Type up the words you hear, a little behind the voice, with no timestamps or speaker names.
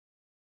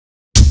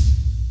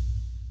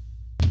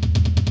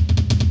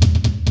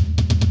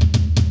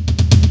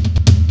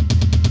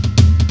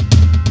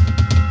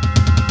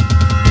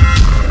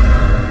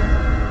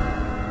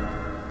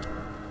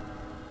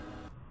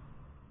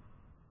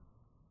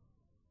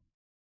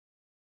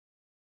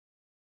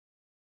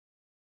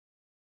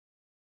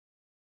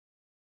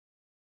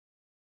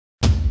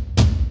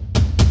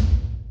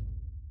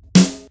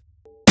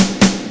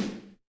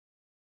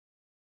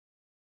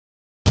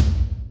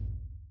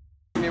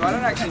Steve, I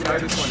don't actually know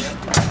this one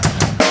yet.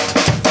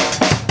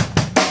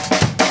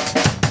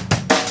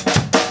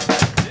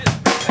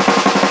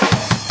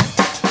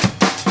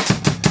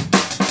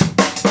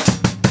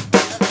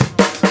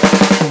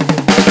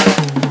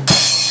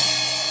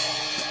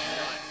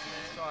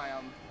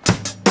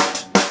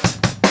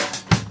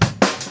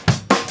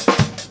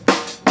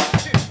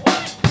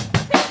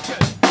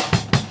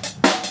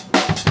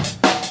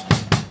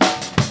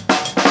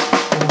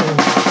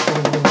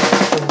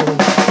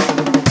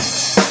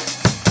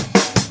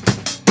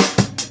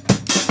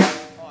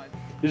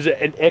 This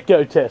is an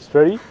echo test,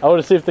 ready? I want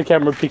to see if the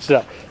camera picks it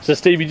up. So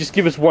Stevie, just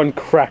give us one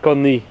crack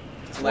on the...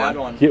 Loud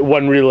one. Yeah,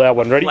 one real loud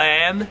one, ready?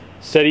 Lamb.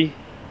 Steady,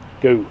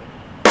 go.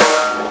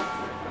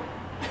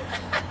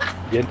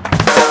 Again.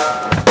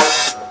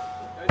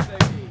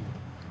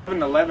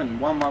 11,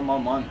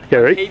 1. Okay,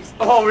 ready?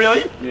 Oh,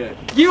 really? Yeah.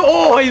 You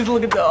always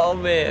look at the... Oh,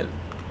 man.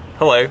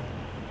 Hello.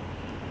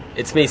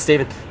 It's me,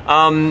 Stephen.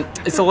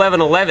 It's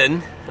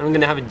 11:11. I'm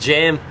going to have a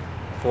jam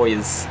for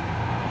yous.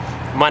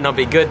 Might not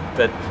be good,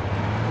 but...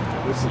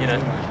 You know,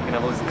 you can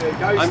have a listen.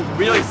 Yeah, I'm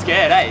really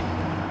scared, eh?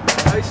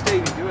 Go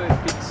Stevie, do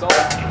a big solo.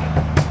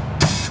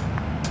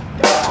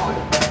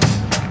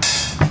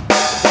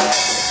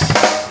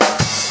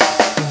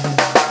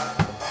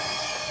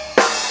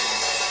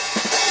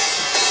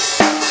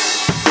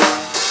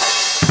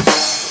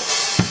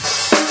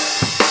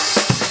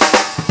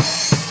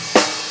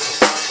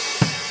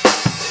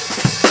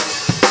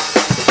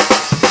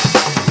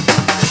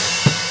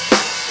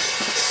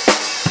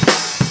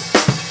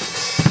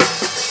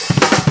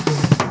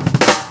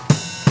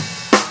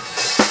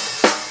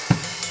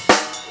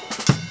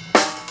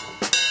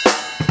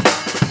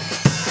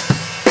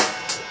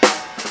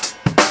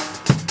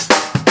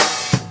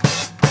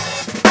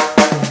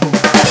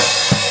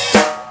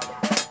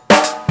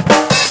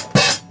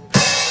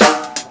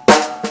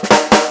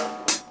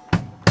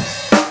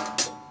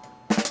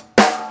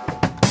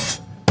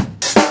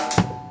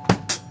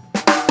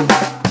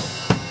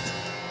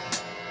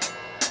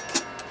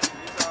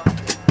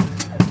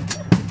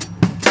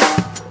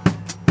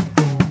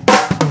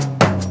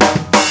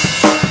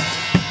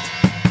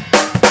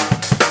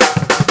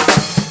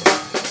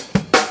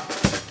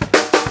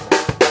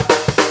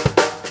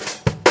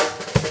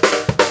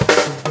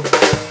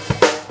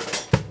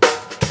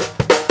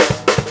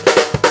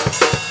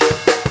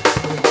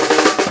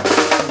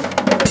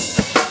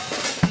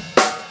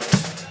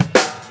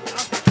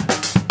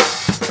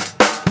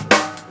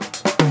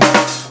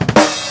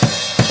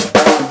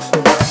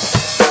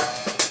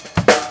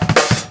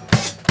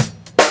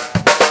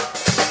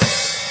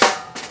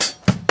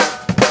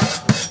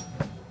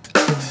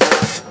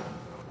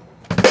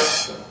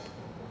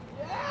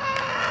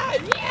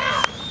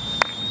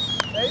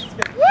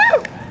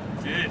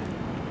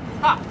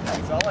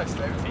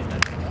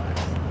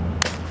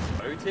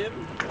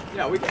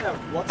 Yeah, we can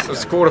have lots So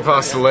it's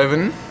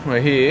 11:15. We're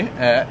here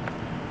at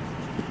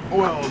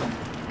World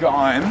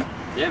Gym.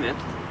 Yeah, man.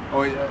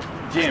 Or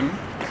gym.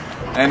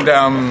 And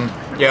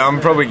yeah, I'm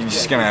probably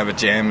just gonna have a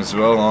jam as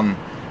well on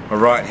a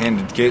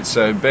right-handed kit.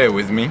 So bear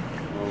with me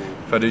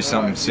if I do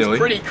something silly.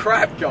 Pretty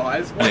crap,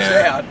 guys. Watch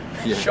Yeah. out.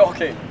 Yeah.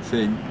 Shocking.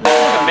 See, Look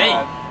at me.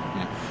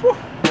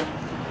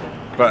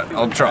 but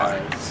I'll try.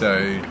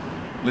 So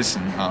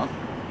listen up,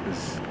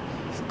 because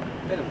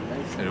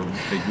it'll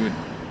be good.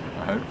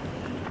 I hope.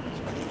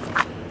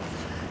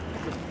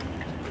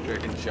 Do you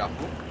reckon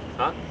shuffle?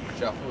 Huh?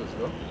 Shuffle as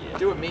well? Yeah.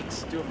 Do a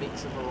mix of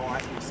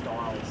variety of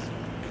styles.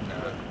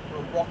 No.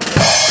 We'll rock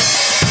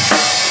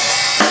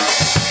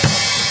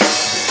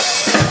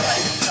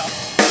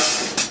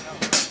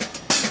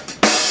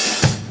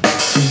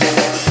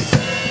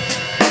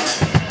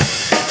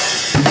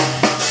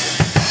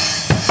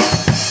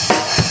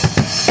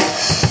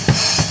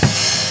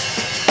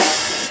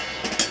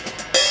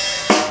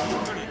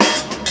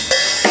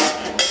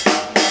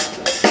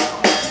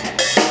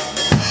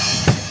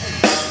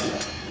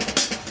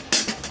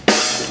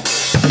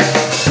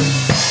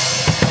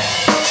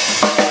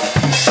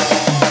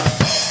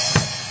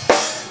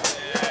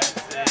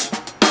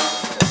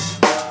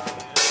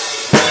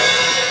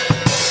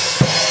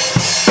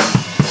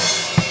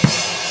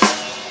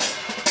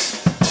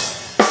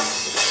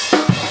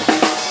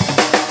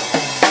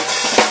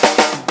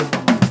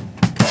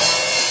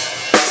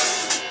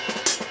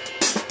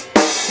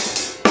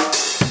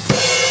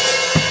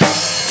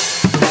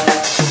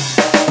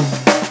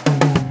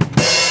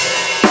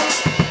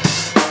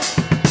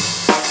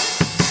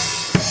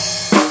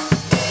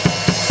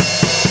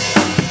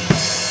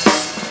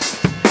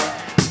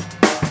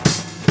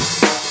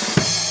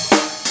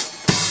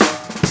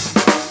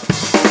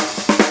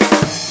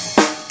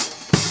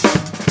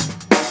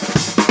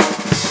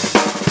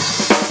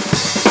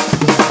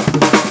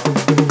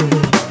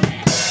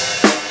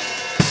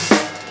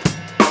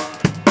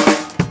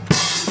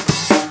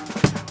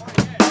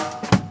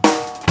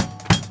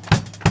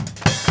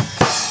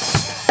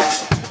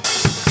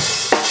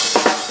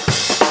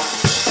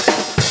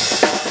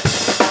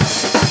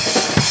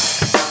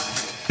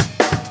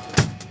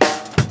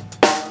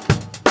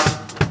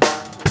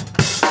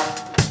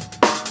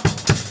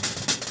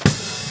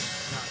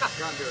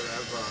Can't do it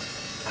that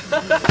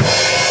far.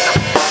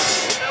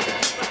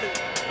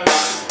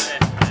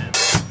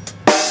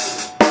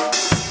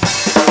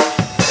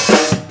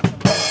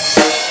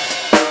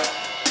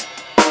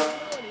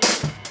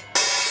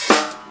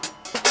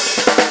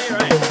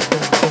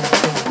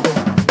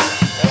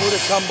 That would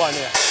have come by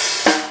now.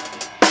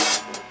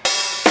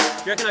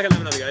 Do you reckon I can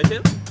have another go,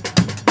 Tim?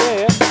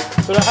 Yeah, yeah.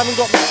 But I haven't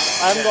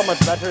got much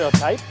battery or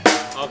tape.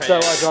 Okay. So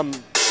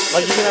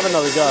like you can have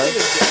another go.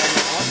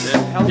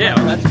 How long Yeah.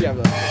 match do you have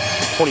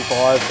left?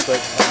 25,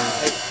 but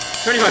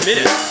 25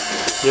 minutes?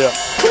 yeah.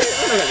 I'm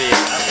not gonna be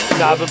that.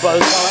 Nah, but by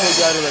the time we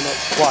go to the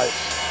next place,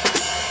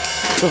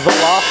 because the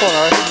last one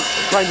I reckon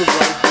Cranbrook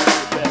Road's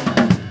the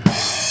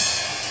best.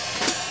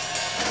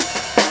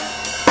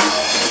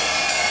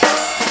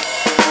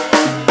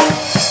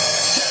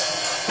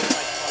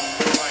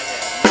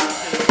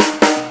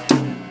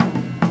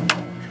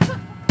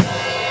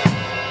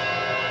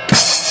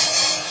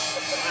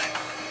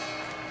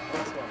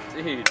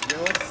 Dude, you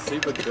know what's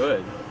super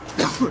good?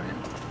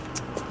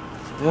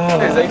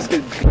 There's heaps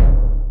good.